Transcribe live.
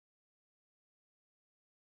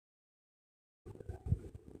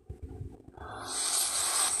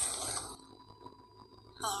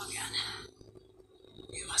Hello again.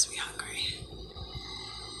 You must be hungry.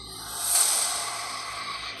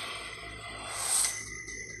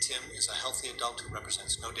 Tim is a healthy adult who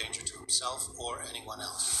represents no danger to himself or anyone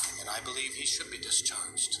else, and I believe he should be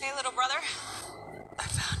discharged. Hey, little brother. I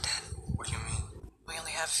found it. What do you mean? We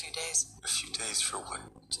only have a few days A few days for what?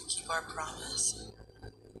 to keep our promise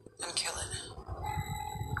and kill it.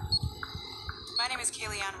 My name is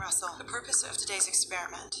Kaylie Russell. The purpose of today's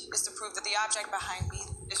experiment is to prove that the object behind me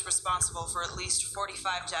is responsible for at least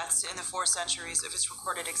 45 deaths in the 4 centuries of its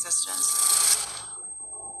recorded existence.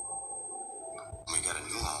 We got a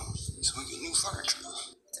new home, so we get new furniture.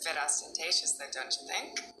 It's a bit ostentatious, though, don't you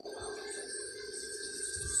think?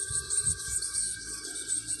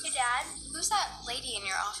 Hey, Dad, who's that lady in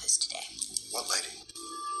your office today? What lady?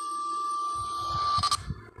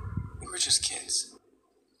 We were just kids.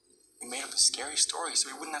 We made up a scary story so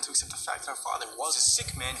we wouldn't have to accept the fact that our father was a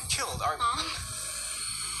sick man who killed our... Mom?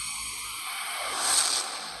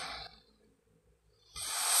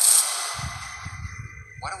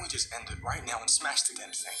 Why don't we just end it right now and smash the damn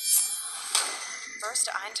thing? First,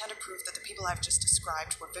 I intend to prove that the people I've just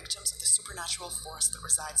described were victims of the supernatural force that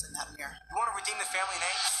resides in that mirror. You want to redeem the family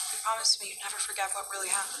name? You promised me you'd never forget what really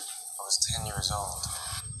happened. I was 10 years old.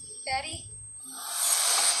 Daddy?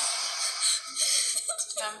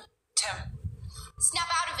 Tim. Snap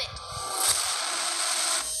out of it!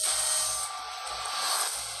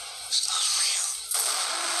 It's not real.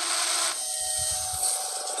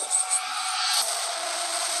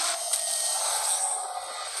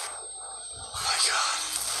 Oh my God.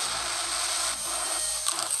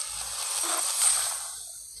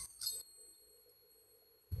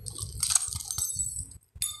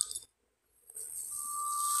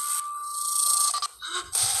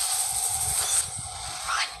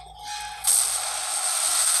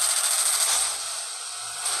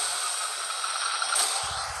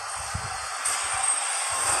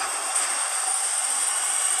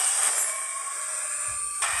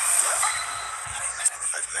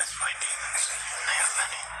 I've met my demons. I have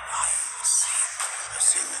many. I've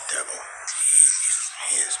seen the devil.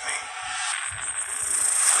 He is me.